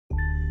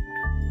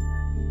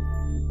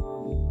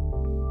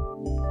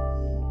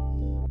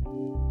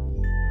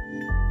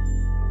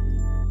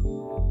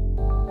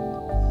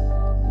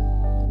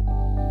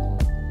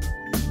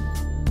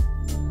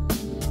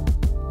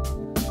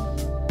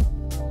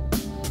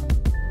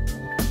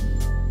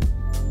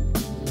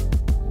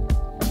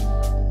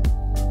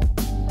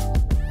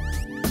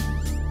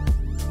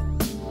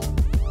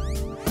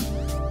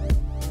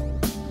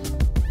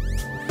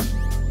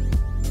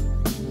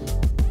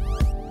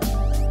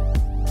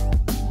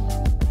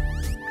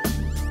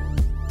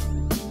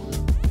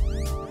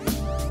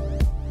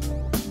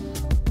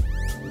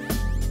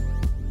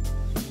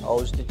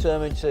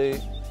determined to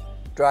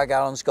drag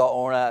Alan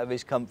Scotthorne out of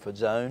his comfort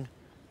zone.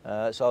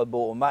 So I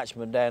brought a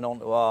matchman down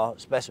onto our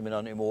specimen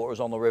hunting waters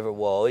on the River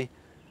Wye.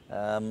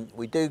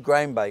 We do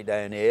ground bait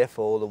down here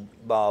for the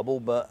barbel,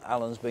 but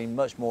Alan's been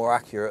much more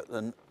accurate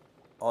than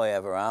I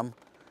ever am.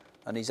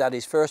 And he's had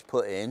his first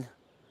put in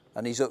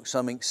and he's hooked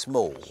something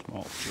small.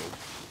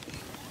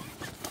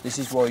 This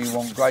is why you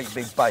want great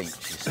big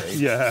baits, you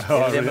see. Yeah,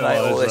 eliminate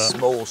all this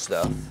small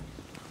stuff.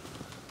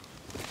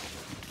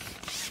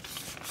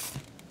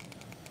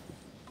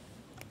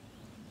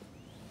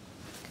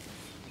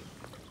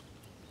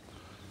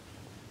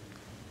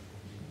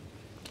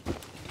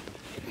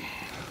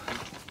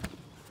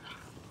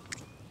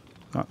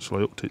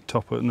 Actually hooked it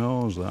top at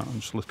nose, that,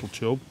 just a little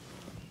chub.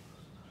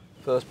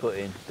 First put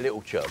in,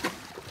 little chub.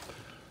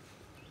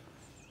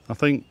 I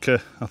think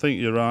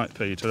you're right,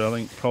 Peter. I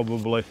think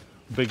probably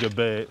bigger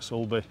baits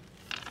will be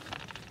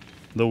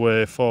the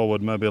way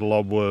forward, maybe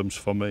lobworms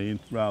for me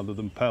rather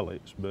than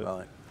pellets, but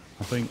right.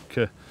 I think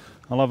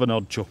I'll have an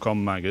odd chuck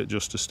on maggot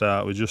just to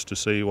start with, just to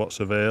see what's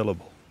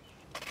available.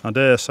 I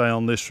dare say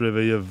on this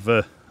river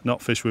you've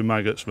not fished with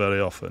maggots very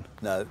often.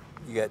 No,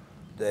 it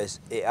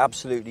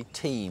absolutely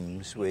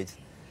teems with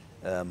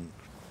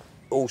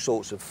all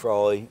sorts of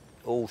fry,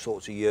 all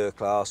sorts of year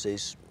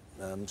classes,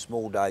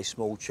 small day,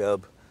 small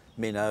chub,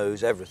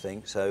 minnows,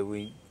 everything. So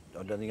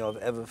I don't think I've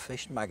ever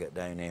fished maggot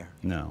down here.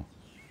 No,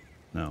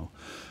 no.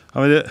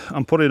 I mean,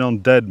 I'm putting on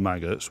dead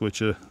maggots,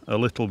 which are a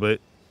little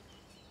bit,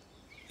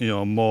 you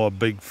know, more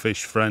big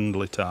fish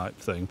friendly type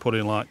thing.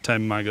 Putting like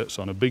 10 maggots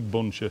on a big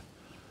bunch of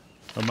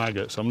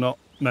maggots. I'm not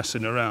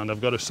messing around.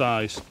 I've got a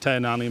size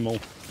 10 animal,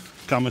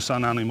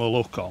 Camasan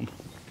animal hook on.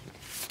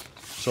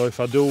 So if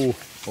I do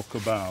hook a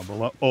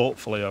barbel,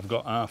 hopefully I've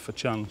got half a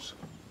chance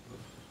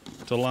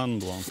to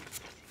land one.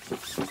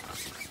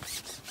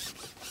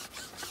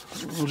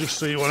 We'll just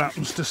see what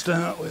happens to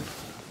start with.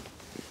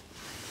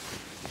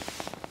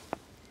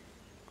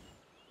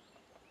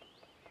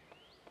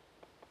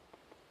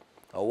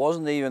 I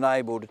wasn't even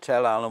able to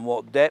tell Alan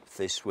what depth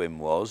this swim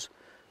was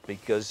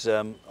because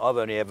I've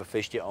only ever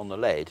fished it on the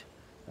lead,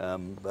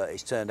 but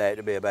it's turned out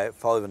to be about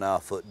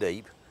 5.5 foot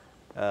deep.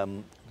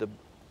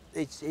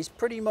 It's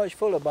pretty much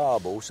full of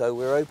barbel, so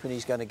we're hoping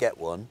he's going to get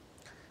one,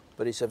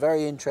 but it's a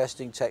very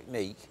interesting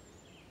technique.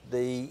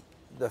 The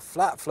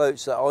flat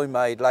floats that I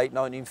made late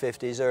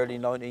 1950s, early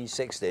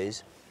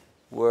 1960s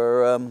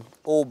were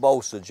all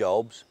bolster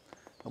jobs,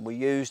 and we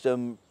used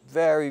them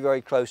very,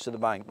 very close to the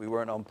bank. We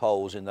weren't on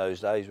poles in those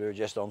days, we were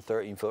just on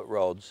 13-foot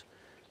rods.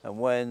 And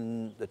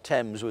when the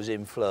Thames was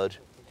in flood,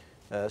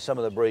 some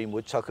of the bream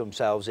would tuck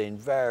themselves in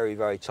very,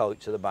 very tight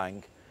to the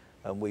bank,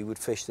 and we would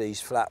fish these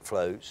flat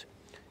floats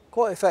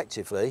quite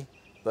effectively,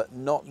 but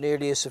not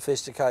nearly as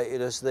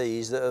sophisticated as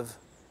these that have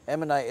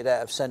emanated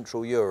out of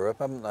Central Europe,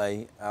 haven't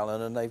they,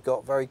 Alan? And they've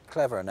got very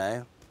clever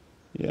now.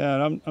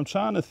 Yeah, I'm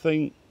trying to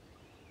think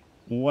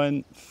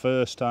when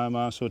first time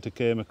I sort of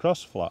came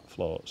across flat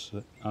floats.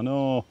 I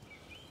know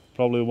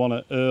probably one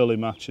of the early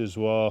matches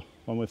was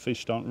when we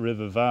fished on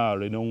River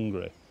Wye in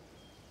Hungary.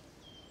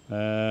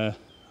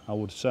 I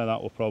would say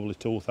that was probably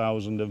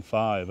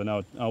 2005, and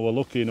I was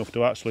lucky enough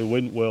to actually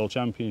win World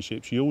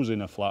Championships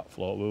using a flat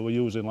float. We were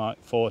using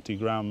like 40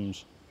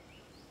 grams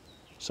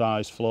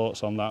size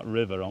floats on that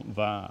river on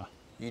Wye.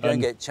 You don't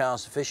get a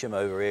chance to fish them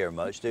over here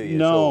much, do you?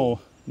 No.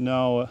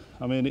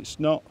 I mean, it's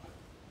not.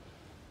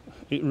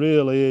 It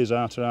really is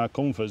out of our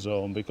comfort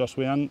zone because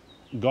we haven't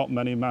got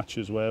many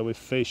matches where we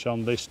fish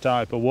on this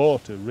type of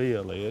water.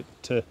 Really,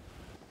 I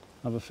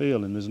have a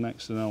feeling there's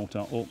next to no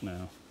up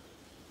now.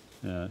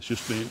 Yeah, it's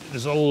just been,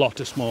 there's a lot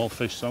of small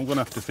fish, so I'm going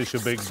to have to fish a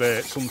big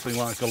bait, something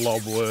like a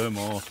lobworm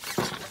or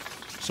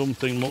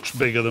something much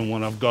bigger than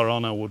what I've got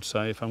on, I would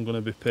say, if I'm going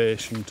to be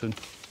patient and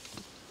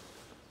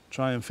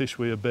try and fish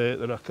with a bait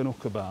that I can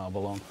hook a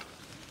barbel on.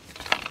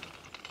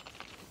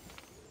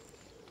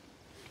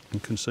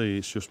 You can see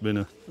it's just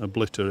been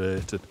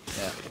obliterated.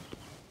 Yeah.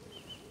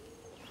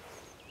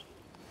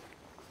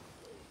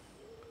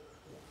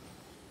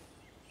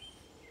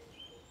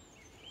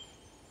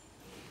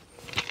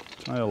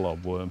 Try a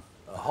lobworm.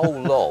 A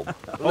whole lob?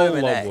 Whole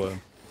lobworm.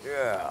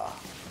 Yeah.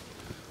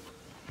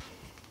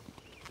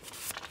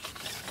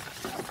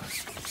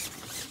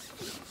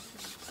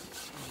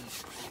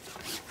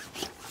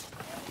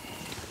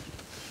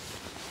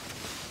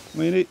 I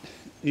mean,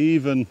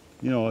 even,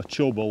 you know, a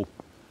chub will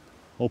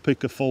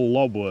pick a full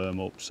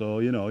lobworm up, so,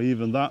 you know,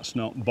 even that's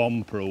not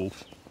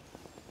bomb-proof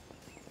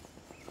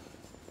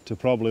to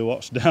probably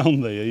what's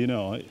down there, you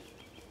know. I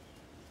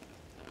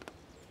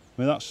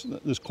mean,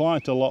 there's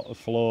quite a lot of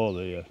flow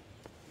there.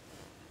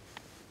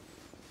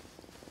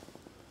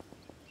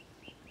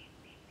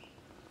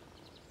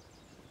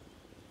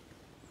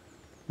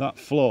 That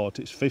float,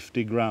 it's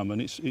 50 gram,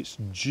 and it's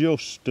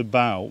just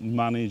about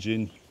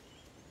managing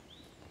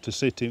to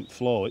sit in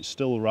flow. It's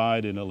still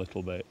riding a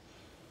little bit.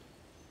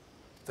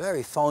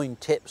 Very fine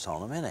tips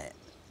on them, isn't it?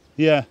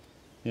 Yeah,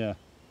 yeah.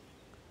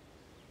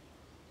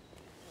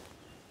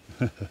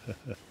 I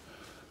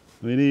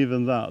mean,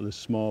 even that, there's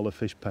smaller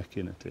fish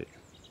pecking at it.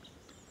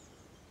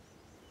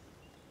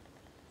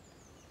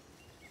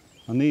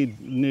 I need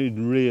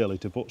really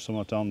to put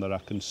something on that I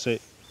can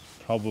sit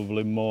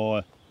probably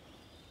more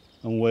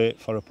and wait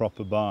for a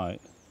proper bite.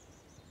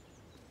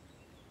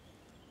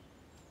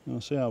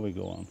 We'll see how we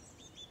go on.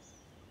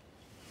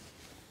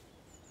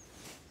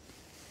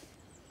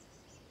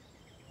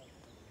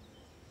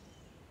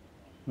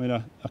 I mean,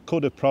 I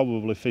could have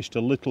probably fished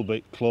a little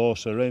bit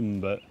closer in,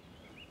 but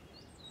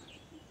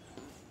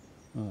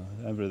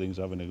everything's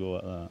having a go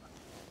at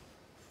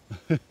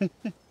that.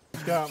 I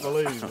can't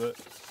believe that,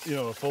 you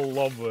know, a full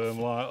lobworm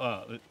like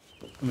that.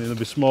 I mean, there'll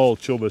be small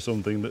chub or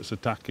something that's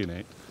attacking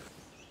it.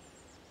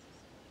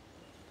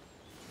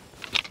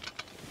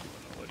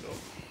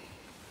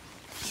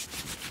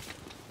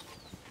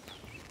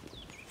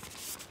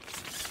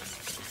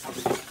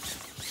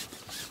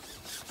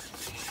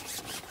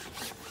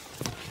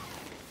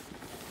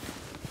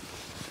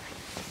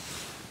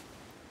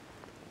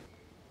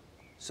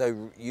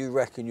 So you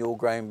reckon your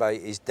ground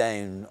bait is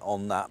down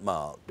on that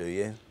mark, do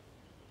you?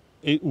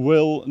 It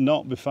will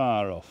not be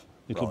far off.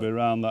 It'll Right. be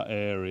around that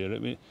area. I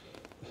mean,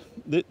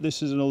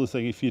 this is another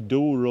thing. If you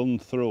do run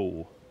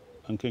through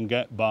and can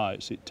get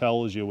bites, it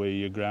tells you where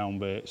your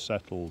ground bait's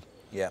settled.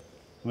 Yeah.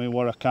 I mean,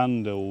 what I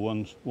can do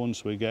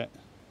once we get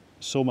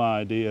some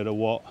idea of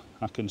what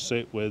I can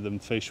sit with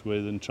and fish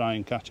with and try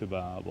and catch a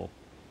barbel,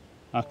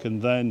 I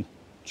can then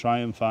try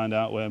and find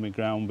out where my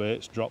ground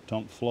bait's dropped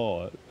on the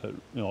floor at,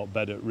 you know,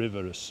 bed at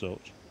river as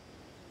such.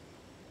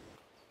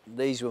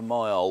 These were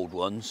my old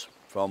ones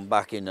from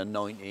back in the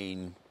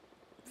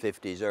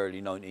 1950s,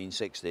 early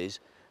 1960s.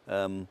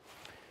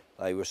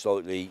 They were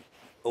slightly,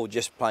 or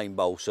just plain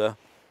balsa,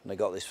 and they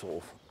got this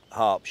sort of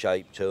harp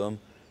shape to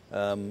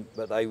them,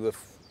 but they were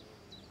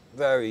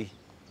very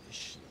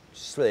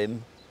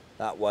slim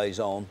that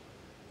ways on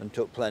and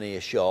took plenty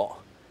of shot,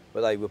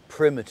 but they were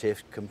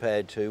primitive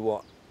compared to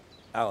what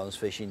Alan's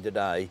fishing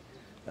today.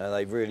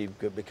 They've really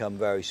become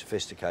very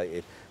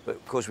sophisticated, but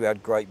of course we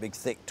had great big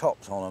thick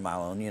tops on them,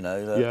 Alan, you know,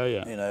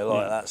 you know,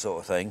 like that sort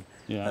of thing.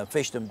 Yeah.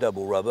 Fished them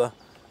double rubber,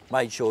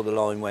 made sure the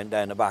line went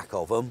down the back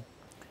of them,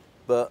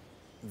 but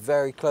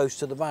very close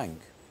to the bank.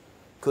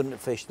 Couldn't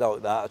have fished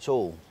like that at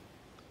all.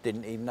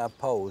 Didn't even have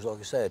poles, like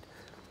I said.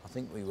 I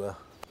think we were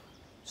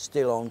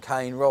still on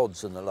cane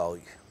rods and the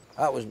like.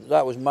 That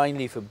was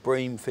mainly for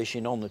bream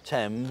fishing on the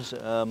Thames.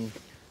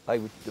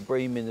 The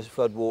bream in the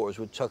floodwaters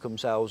would tuck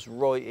themselves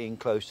right in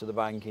close to the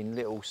bank in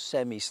little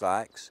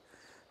semi-slacks,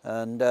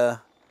 and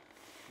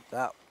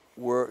that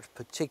worked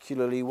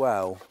particularly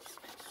well.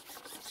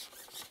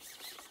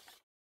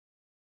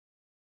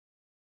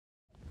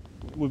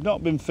 We've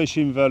not been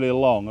fishing very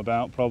long,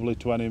 about probably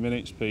 20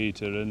 minutes,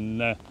 Peter,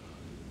 and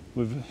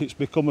it's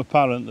become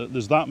apparent that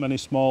there's that many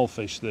small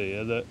fish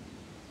there that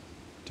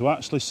to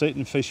actually sit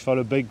and fish for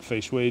a big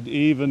fish, we'd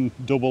even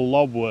double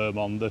lobworm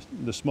on,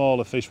 the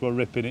smaller fish were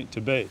ripping it to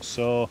bits.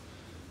 So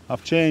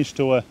I've changed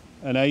to an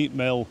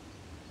 8mm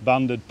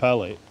banded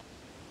pellet.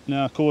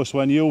 Now, of course,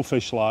 when you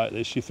fish like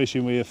this, you're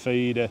fishing with a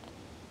feeder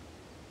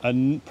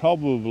and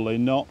probably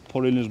not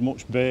putting as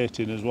much bait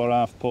in as what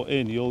I've put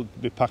in. You'll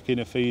be packing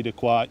a feeder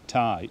quite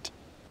tight.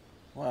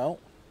 Well,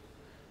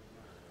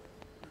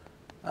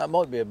 that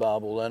might be a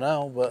barbel then,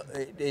 Al, but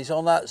it's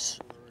on that.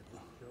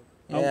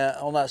 Yeah,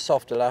 on that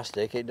soft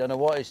elastic, it don't know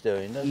what it's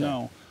doing, does it?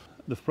 No,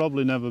 they've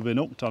probably never been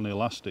hooked on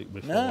elastic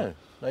before. No,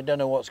 they don't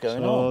know what's going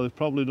on. So they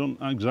probably don't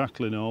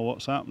exactly know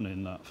what's happening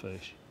in that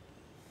fish.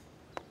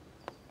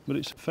 But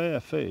it's a fair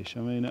fish. I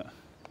mean,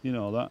 you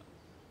know that.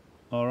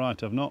 All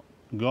right, I've not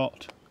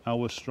got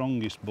our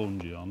strongest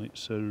bungee on.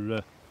 It's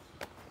the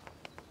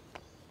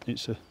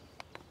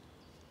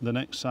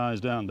next size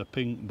down, the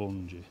pink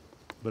bungee.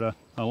 But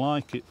I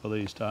like it for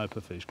these type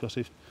of fish because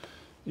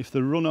if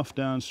they run off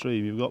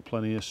downstream, you've got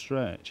plenty of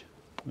stretch.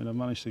 I mean, I've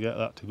managed to get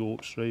that to go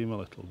upstream a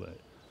little bit.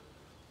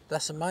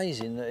 That's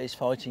amazing that it's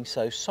fighting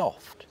so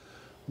soft.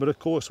 But of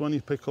course, when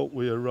you pick up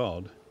with a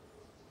rod,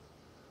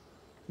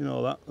 you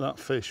know, that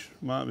fish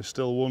might be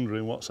still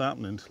wondering what's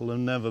happening until they've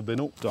never been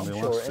hooked on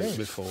elastic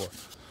before.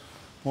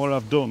 What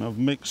I've done, I've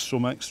mixed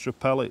some extra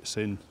pellets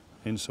in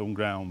some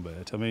ground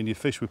bait. I mean, you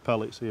fish with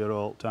pellets here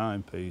all the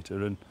time,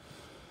 Peter, and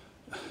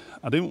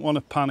I didn't want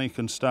to panic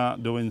and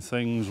start doing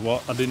things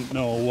what I didn't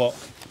know what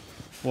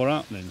were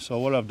happening. So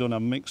what I've done,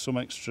 I've mixed some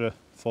extra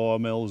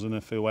 4mm and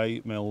a few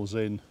 8mm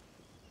in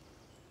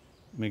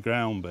my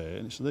ground bait,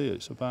 and it's there,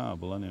 it's a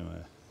barbel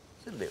anyway.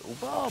 It's a little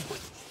barbel.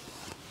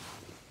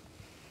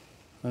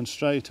 And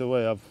straight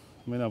away, I've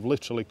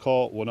literally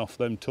caught one off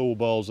them 2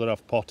 balls that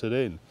I've potted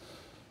in.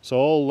 So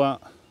all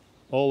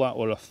that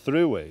what I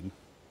threw in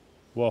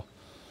was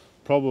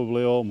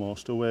probably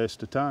almost a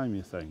waste of time,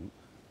 you think.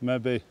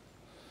 Maybe,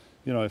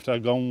 you know, if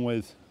I'd gone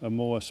with a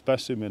more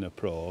specimen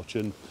approach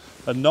and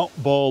not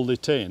balled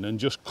it in and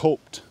just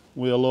cupped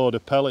with a load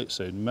of pellets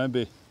in,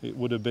 maybe it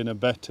would have been a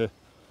better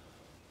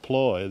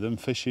ploy than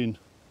fishing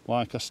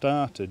like I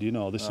started. You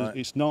know,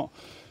 it's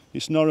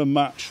not a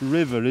matched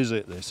river, is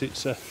it?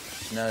 It's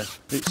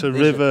a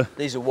river.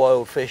 These are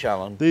wild fish,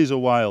 Alan. These are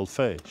wild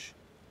fish.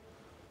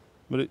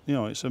 But you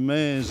know, it's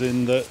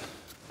amazing that,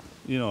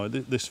 you know,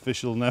 this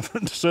fish will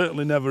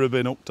certainly never have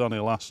been hooked on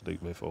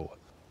elastic before.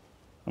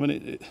 I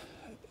mean,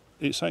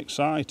 it's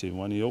exciting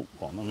when you hook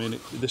one. I mean,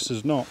 this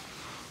is not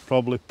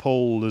probably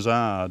pulled as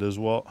hard as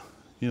what,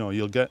 you know,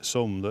 you'll get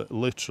some that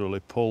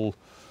literally pull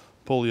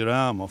your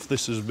arm off.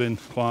 This has been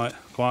quite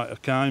a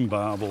kind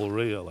barbel,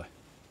 really.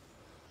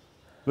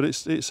 But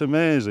it's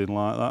amazing,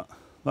 like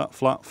that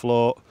flat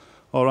float.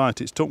 All right,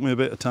 it's took me a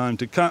bit of time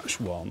to catch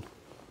one,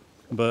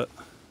 but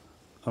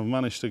I've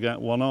managed to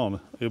get one on.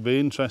 It'll be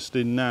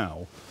interesting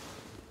now,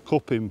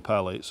 cupping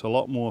pellets, a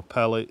lot more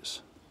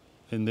pellets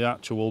in the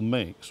actual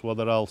mix,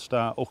 whether I'll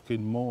start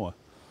hooking more.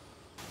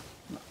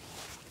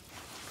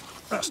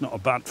 That's not a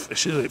bad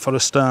fish, is it, for a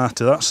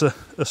starter? That's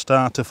a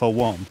starter for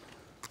one.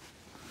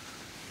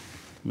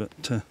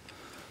 But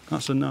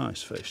that's a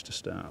nice fish to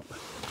start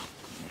with.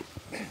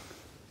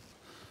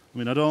 I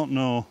mean, I don't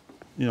know,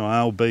 you know,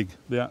 how big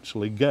they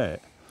actually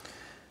get,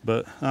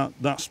 but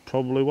that's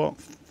probably what,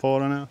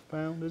 4.5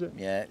 pounds, is it?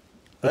 Yeah.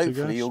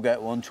 Hopefully you'll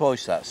get one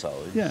twice that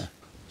size. Yeah.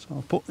 So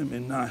I'll put them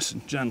in nice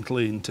and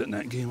gently into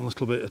net, give them a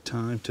little bit of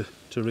time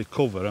to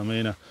recover. I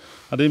mean,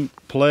 I didn't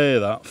play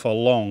that for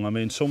long. I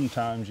mean,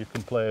 sometimes you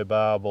can play a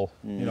barbel.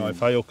 You know,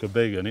 if I hook a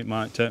big one, it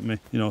might take me,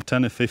 you know,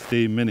 10 or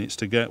 15 minutes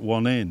to get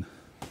one in.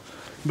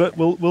 But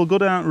we'll go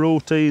down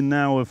routine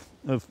now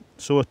of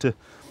sort of,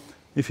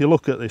 if you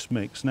look at this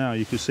mix now,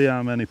 you can see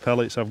how many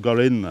pellets I've got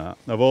in that.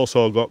 I've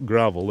also got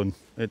gravel, and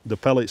the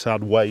pellets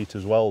add weight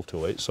as well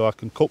to it, so I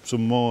can cup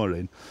some more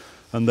in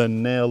and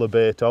then nail a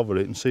bait over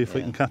it and see if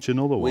we can catch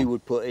another one. We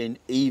would put in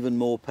even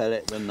more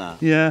pellet than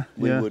that. Yeah,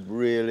 we would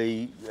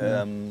really,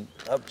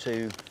 up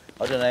to,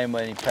 I don't know how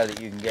many pellet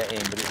you can get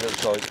in, but it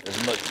looks like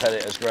as much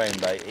pellet as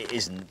ground bait. It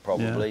isn't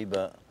probably,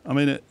 but... I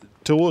mean,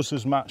 to us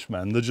as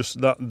matchmen, they're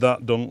just,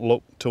 that don't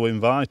look too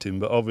inviting,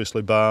 but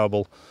obviously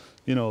Barbel,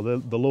 you know,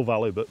 they love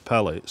halibut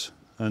pellets,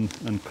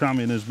 and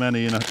cramming as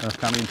many in I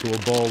can into a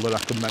ball that I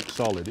can make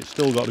solid. It's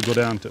still got to go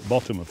down to the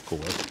bottom, of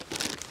course.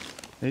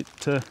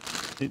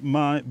 It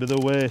might be the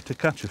way to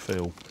catch a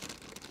few.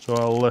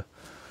 So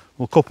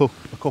we'll cup a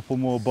couple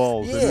more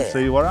balls in and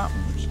see what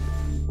happens.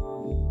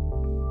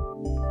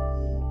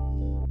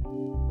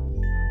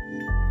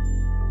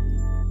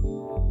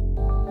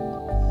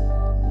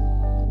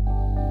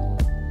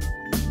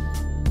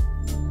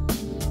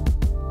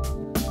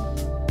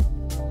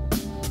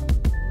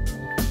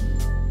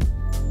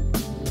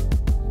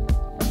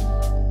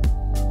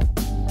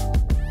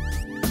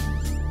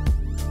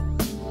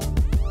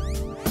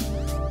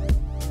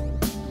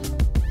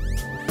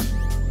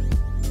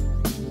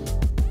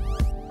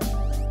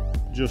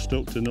 Just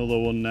hooked another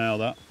one now.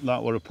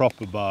 That were a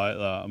proper bite,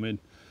 that. I mean,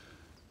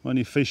 when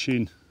you're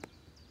fishing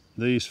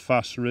these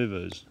fast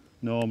rivers,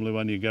 normally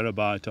when you get a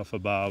bite off a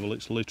barbel,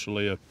 it's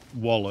literally a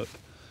wallop,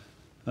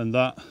 and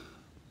that,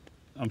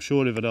 I'm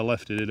sure if I'd have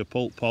left it, it'd have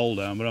pulled pole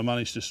down, but I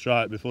managed to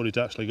strike before it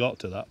actually got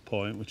to that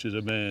point, which has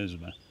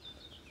amazed me.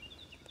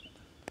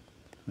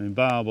 I mean,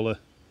 barbel are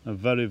a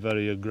very,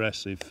 very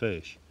aggressive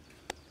fish,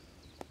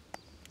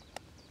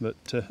 but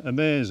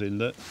amazing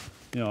that,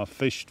 you know, I've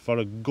fished for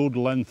a good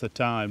length of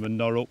time and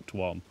not hooked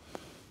one,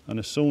 and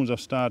as soon as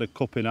I've started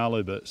cupping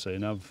halibuts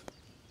in, I've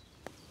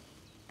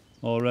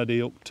already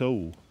hooked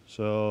two.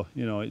 So,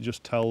 you know, it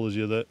just tells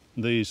you that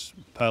these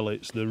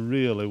pellets, they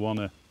really want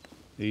to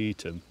eat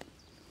them.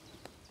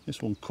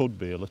 This one could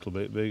be a little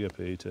bit bigger,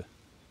 Peter.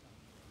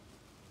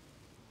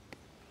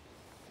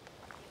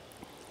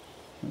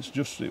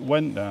 It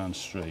went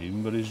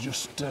downstream, but it's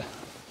just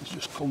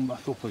come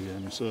back up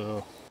again,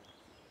 so...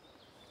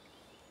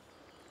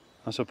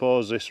 I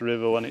suppose this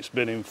river, when it's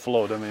been in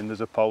flood, I mean, there's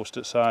a post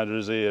at side of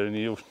us here, and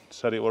you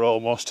said it were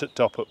almost at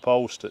top of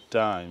post at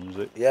times.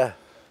 Yeah.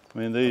 I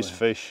mean, these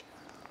fish,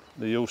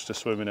 they're used to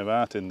swimming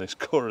about in this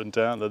current,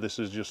 aren't they? This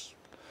is just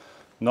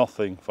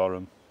nothing for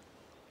them.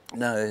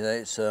 No,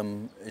 it's a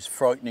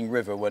frightening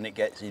river when it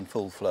gets in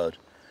full flood,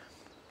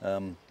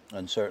 and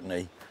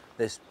certainly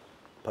this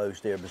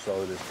post here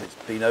beside us, it's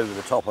been over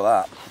the top of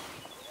that.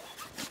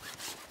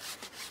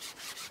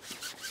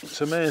 It's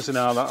amazing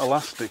how that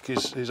elastic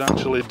is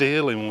actually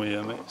dealing with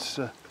them. It's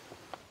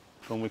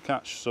when we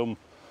catch some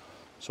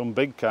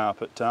big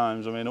carp at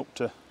times, I mean up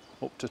to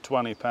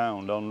 20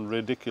 pound on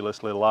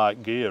ridiculously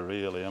light gear,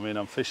 really. I mean,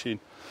 I'm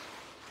fishing,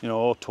 you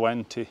know,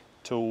 0.20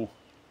 2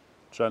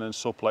 Drennan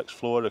suplex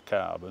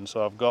fluorocarbon,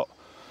 so I've got,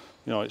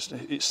 you know,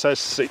 it says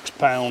 6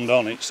 pound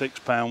on it,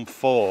 6.4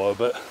 pounds,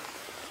 but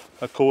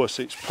of course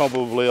it's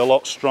probably a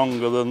lot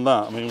stronger than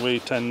that. I mean, we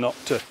tend not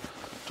to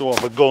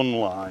have a gun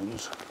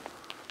lines.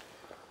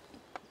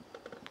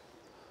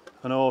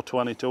 An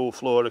 0.22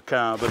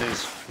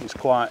 fluorocarbon is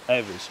quite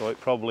heavy, so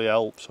it probably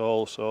helps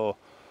also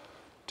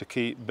to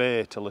keep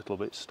bait a little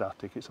bit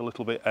static. It's a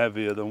little bit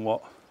heavier than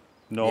what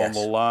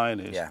normal line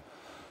is. Yeah.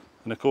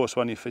 And of course,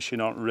 when you're fishing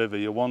on the river,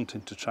 you're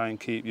wanting to try and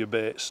keep your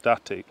bait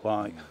static,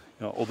 like,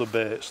 you know, other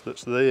baits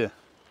that's there.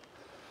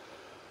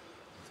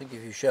 I think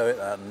if you show it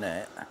that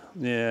net,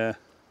 yeah,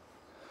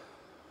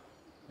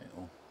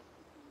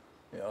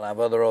 it'll have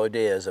other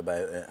ideas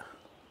about it.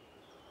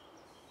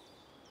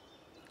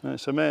 And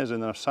it's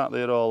amazing that I've sat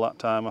there all that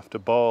time after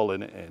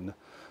balling it in,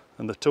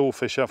 and the two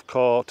fish I've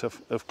caught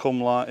have come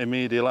like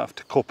immediately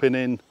after cupping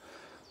in,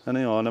 and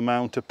you know, an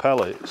amount of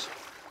pellets.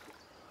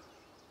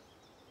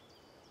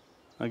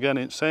 Again,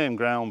 it's same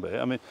ground bait.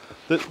 I mean,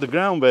 the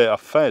ground bait I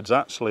fed's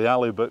actually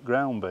halibut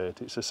ground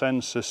bait. It's a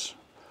census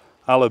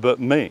halibut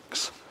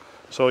mix.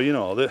 So, you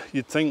know,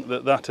 you'd think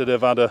that that'd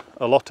have had a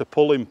lot of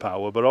pulling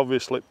power, but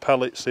obviously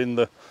pellets in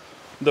the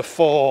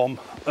form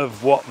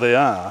of what they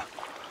are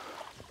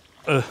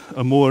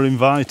more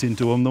inviting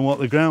to them than what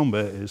the ground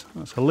bait is.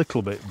 That's a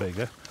little bit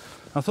bigger.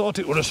 I thought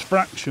it was a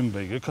fraction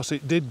bigger because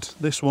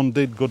this one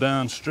did go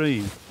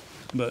downstream.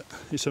 But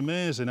it's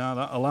amazing how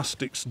that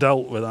elastic's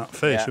dealt with that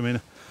fish. Yeah. I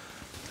mean,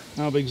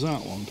 how big's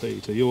that one,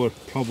 Peter?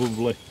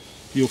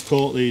 You've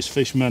caught these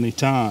fish many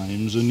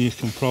times, and you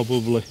can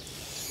probably,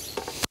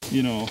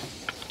 you know,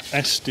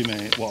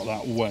 estimate what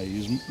that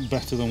weighs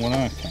better than what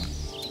I can.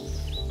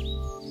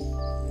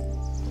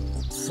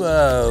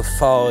 So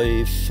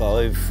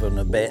five and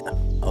a bit.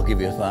 I'll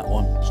give you that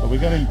one. So we're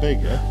getting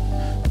bigger.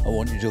 I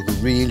want you to hook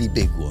a really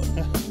big one.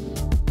 Yeah.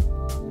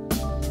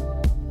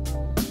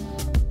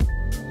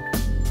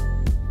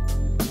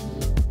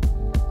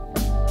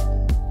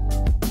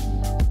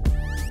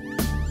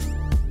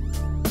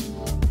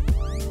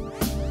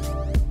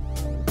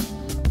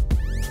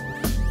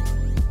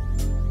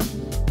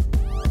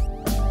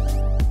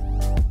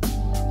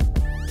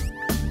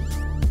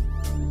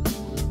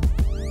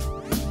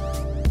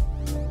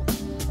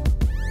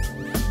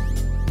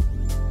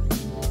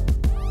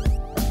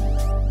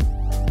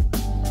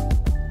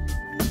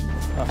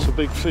 That's a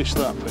big fish,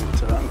 that,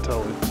 Peter, I can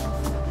tell you.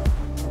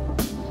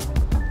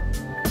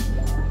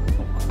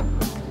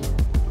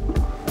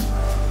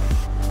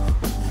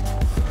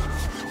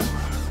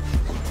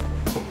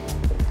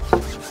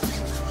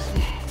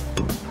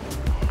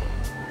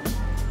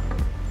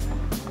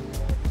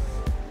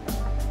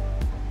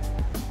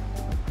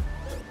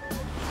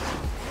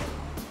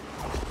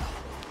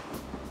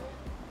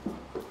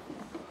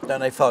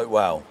 Don't they fight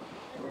well?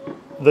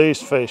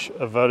 These fish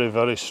are very,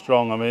 very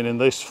strong. I mean, in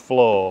this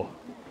flow,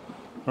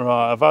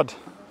 right, I've had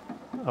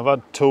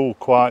two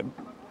quite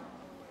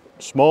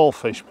small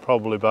fish,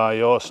 probably by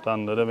your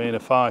standard. I mean, a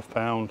 5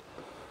 pound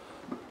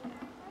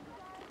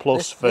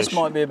plus fish. This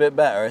might be a bit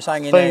better. It's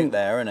hanging out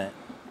there, isn't it?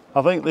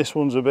 I think this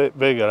one's a bit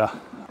bigger.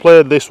 I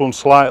played this one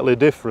slightly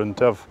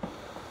different. I've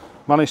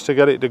managed to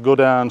get it to go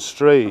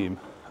downstream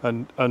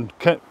and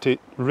kept it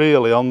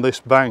really on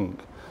this bank.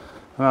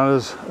 And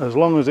as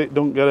long as it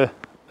don't get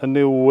a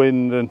new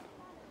wind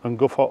and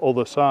go for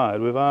other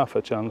side, we've half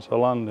a chance of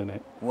landing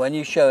it. When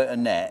you show it a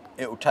net,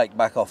 it will take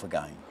back off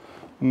again.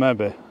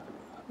 Maybe.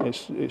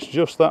 It's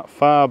just that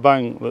far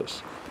bank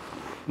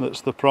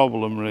that's the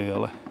problem,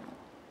 really.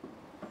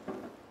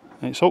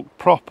 It's hooked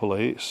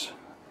properly. It's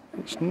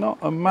not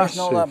a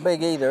massive. It's not that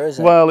big either, is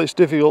it? Well, it's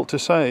difficult to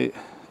say.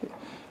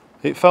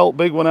 It felt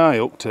big when I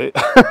hooked it.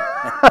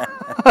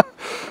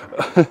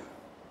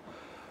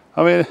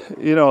 I mean,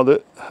 you know,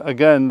 that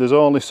again, there's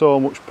only so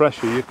much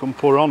pressure you can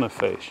put on a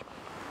fish,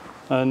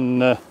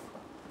 and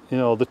you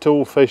know, the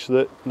two fish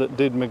that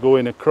did me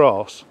going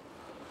across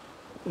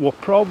were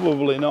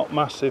probably not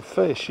massive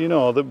fish, you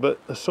know, but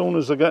as soon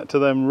as they get to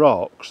them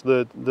rocks,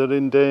 they're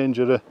in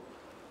danger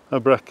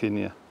of breaking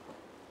you.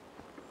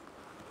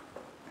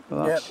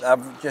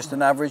 Yep, just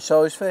an average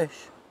size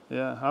fish.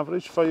 Yeah,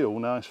 average for you,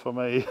 nice for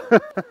me.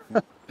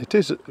 It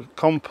is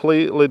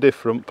completely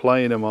different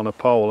playing them on a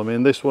pole. I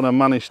mean, this one I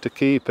managed to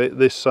keep it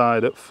this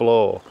side at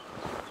floor,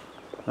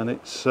 and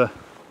it's a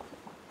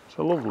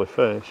lovely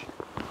fish.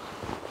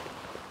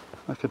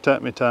 I could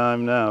take my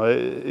time now.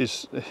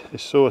 It's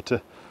sort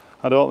of,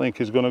 I don't think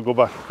he's going to go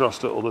back across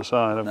the other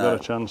side. I've got a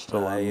chance to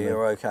land him.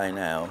 You're okay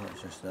now.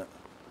 It's just that.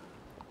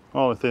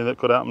 Only thing that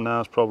could happen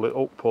now is probably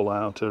up pull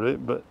out of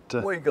it, but...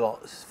 we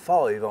got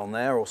 5 on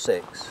there, or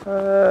 6?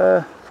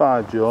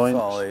 5 joints.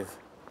 5.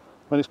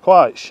 I mean, it's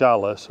quite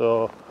shallow,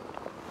 so,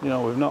 you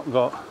know, we've not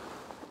got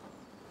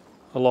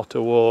a lot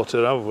of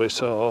water, have we?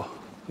 So,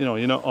 you know,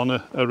 you're not on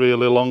a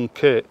really long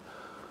kit.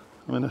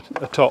 I mean,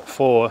 a top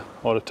 4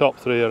 or a top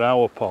 3 of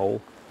our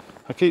pole.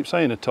 I keep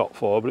saying a top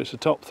 4, but it's a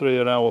top 3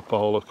 of our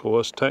pole, of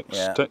course.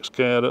 Takes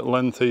care at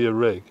length of your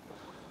rig.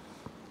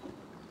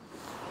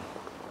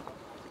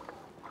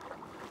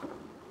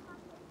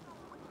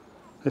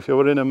 If you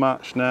were in a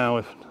match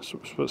now,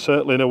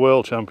 certainly in a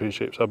World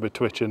Championships, I'd be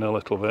twitching a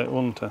little bit,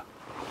 wouldn't I?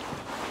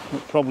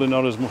 But probably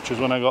not as much as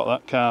when I got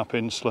that carp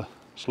in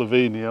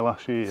Slovenia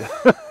last year.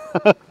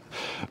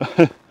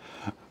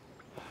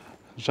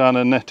 Trying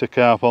to net a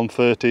carp on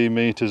 13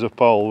 metres of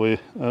pole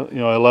with, you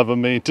know, 11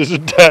 metres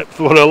of depth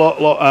were a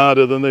lot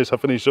harder than this. I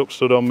finished up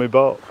stood on my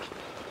box,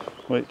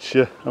 which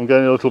I'm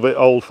getting a little bit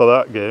old for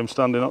that game,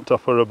 standing on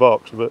top of a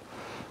box, but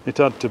it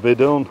had to be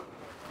done.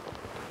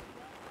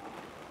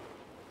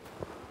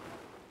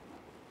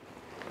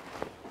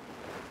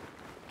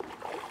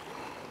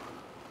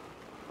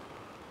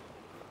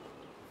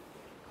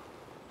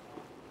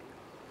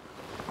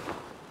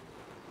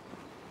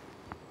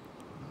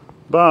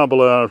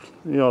 Barbel are,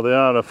 you know, they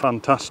are a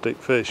fantastic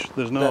fish.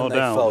 There's no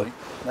doubt.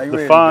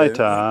 They fight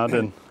hard,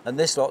 and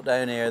this lot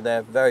down here,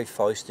 they're very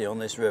feisty on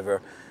this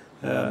river.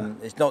 Yeah.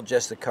 It's not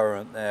just the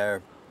current;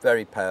 they're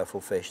very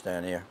powerful fish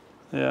down here.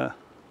 Yeah.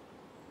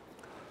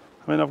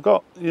 I mean, I've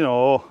got, you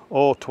know,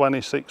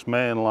 26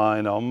 main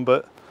line on,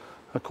 but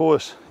of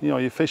course, you know,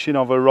 you're fishing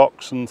over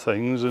rocks and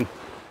things, and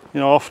you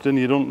know, often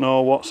you don't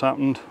know what's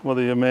happened,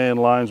 whether your main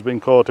line's been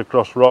caught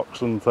across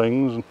rocks and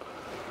things, and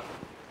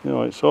you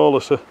know, it's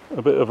always a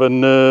bit of a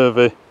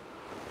nervy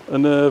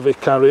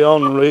carry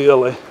on,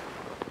 really.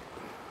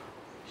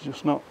 It's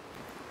just not.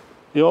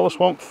 You always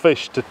want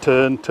fish to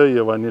turn to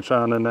you when you're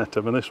trying to net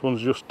them, and this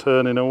one's just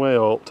turning away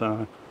all the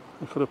time.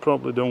 I could have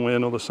probably done with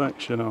another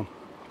section on.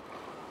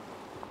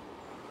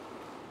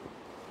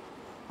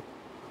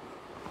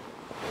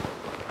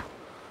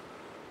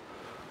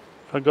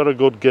 If I got a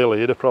good gilly,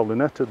 you'd have probably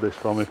netted this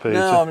for me, Peter.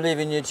 No, I'm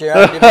leaving you to your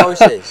own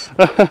devices.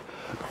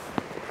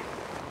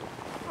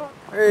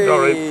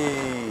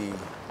 Hey.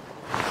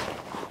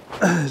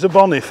 It's a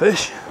bonny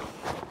fish.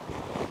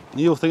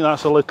 You'll think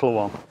that's a little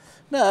one.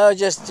 No,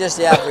 just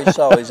the average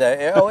size out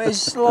here. Oh, it's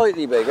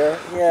slightly bigger.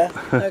 Yeah,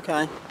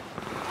 okay.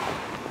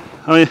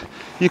 I mean,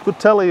 you could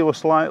tell he was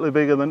slightly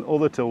bigger than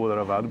other two that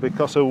I've had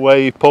because of the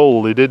way he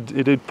pulled. He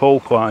did pull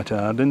quite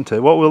hard, didn't he?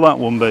 What will that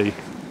one be?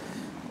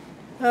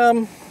 Let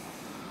me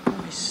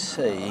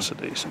see. That's a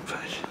decent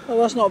fish. Oh,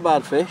 that's not a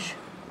bad fish.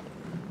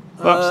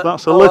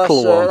 That's a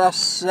little one.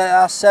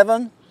 That's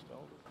 7.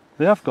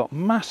 They have got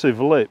massive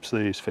lips,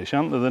 these fish,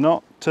 haven't they? They're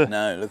not...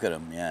 No, look at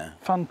them, yeah.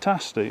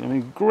 Fantastic. I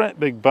mean, great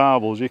big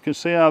barbels. You can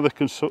see how they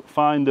can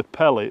find a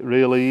pellet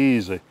really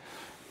easy.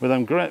 With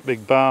them great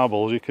big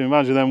barbels, you can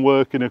imagine them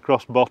working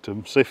across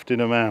bottom, sifting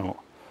them out.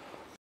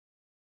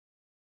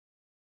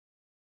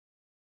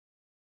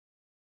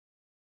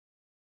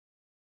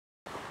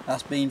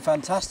 That's been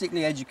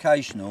fantastically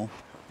educational.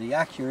 The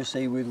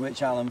accuracy with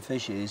which Alan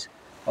fishes,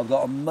 I've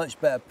got a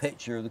much better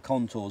picture of the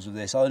contours of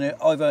this.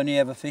 I've only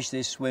ever fished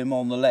this swim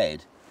on the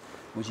lead,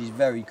 which is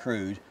very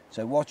crude.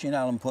 So watching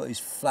Alan put his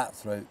flat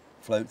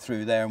float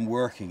through there and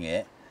working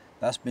it,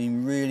 that's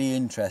been really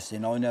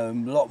interesting. I know a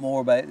lot more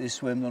about this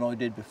swim than I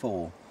did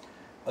before.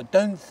 I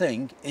don't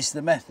think it's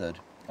the method.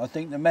 I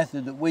think the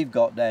method that we've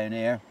got down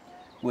here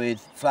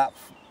with flat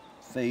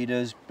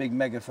feeders, big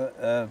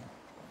mega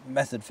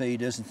method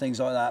feeders and things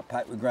like that,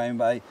 packed with ground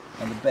bait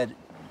and the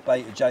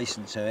bait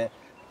adjacent to it,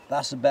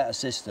 that's a better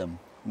system.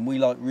 And we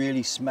like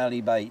really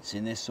smelly baits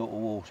in this sort of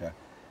water.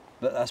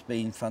 But that's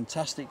been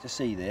fantastic to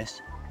see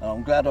this, and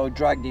I'm glad I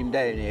dragged him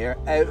down here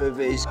out of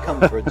his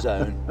comfort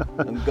zone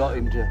and got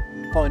him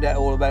to find out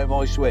all about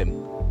my swim.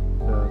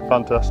 Yeah,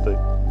 fantastic.